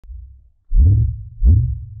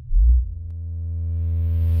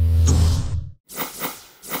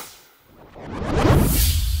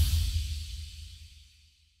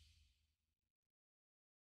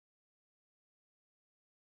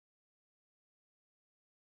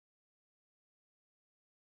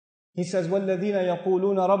He says, وَالَّذِينَ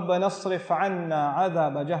يَقُولُونَ رَبَّنَا اصْرِفْ عَنَّا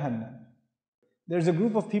عَذَابَ جَهَنَّمَ. There's a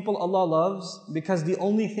group of people Allah loves because the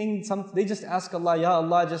only thing, they just ask Allah, Ya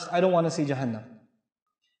Allah, I don't want to see Jahannam.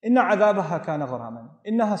 إِنَّ عَذَابَهَا كَانَ غَرَامًا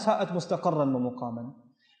إِنَّهَا سَاءَتْ مُسْتَقَرًّا وَمُقَامًا.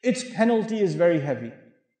 Its penalty is very heavy.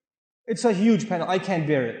 It's a huge penalty. I can't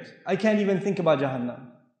bear it. I can't even think about Jahannam.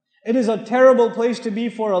 It is a terrible place to be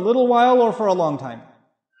for a little while or for a long time.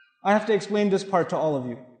 I have to explain this part to all of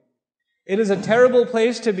you. It is a terrible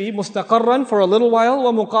place to be, mustaqarran, for a little while,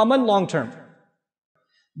 wa muqaman, long term.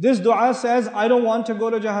 This dua says, I don't want to go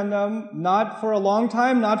to Jahannam, not for a long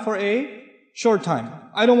time, not for a short time.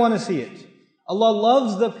 I don't want to see it. Allah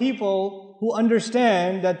loves the people who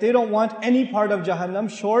understand that they don't want any part of Jahannam,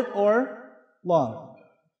 short or long.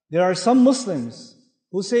 There are some Muslims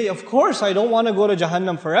who say, of course I don't want to go to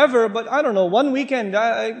Jahannam forever, but I don't know, one weekend,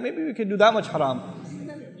 maybe we could do that much haram.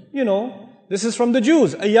 You know, this is from the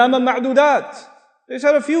Jews, ayyama ma'dudat. They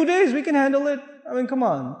said a few days, we can handle it. I mean, come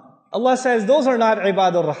on. Allah says, those are not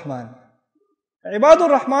Ibadur Rahman. Ibadur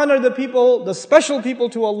Rahman are the people, the special people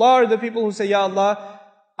to Allah are the people who say, Ya Allah,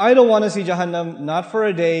 I don't want to see Jahannam, not for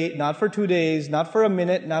a day, not for 2 days, not for a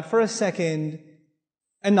minute, not for a second,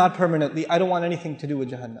 and not permanently. I don't want anything to do with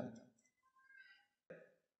Jahannam.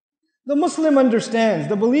 The Muslim understands,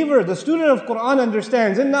 the believer, the student of Quran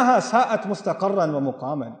understands, إِنَّهَا سَاءَتْ مُسْتَقَرًّا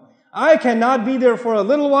وَمُقَامًا. I cannot be there for a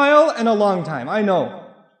little while and a long time. I know.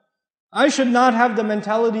 I should not have the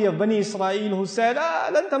mentality of Bani Israel who said,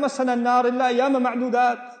 لَن تَمَسَّنَا النَّارِ إِلَّا أَيَّامًا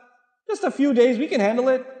مَعْدُودَاتٍ. Just a few days, we can handle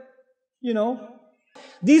it. You know.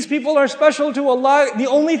 These people are special to Allah. The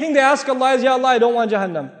only thing they ask Allah is, Ya Allah, I don't want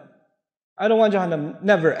Jahannam. I don't want Jahannam.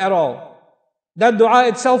 Never, at all. That dua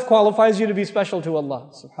itself qualifies you to be special to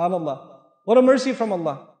Allah. Subhanallah. What a mercy from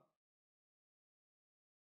Allah.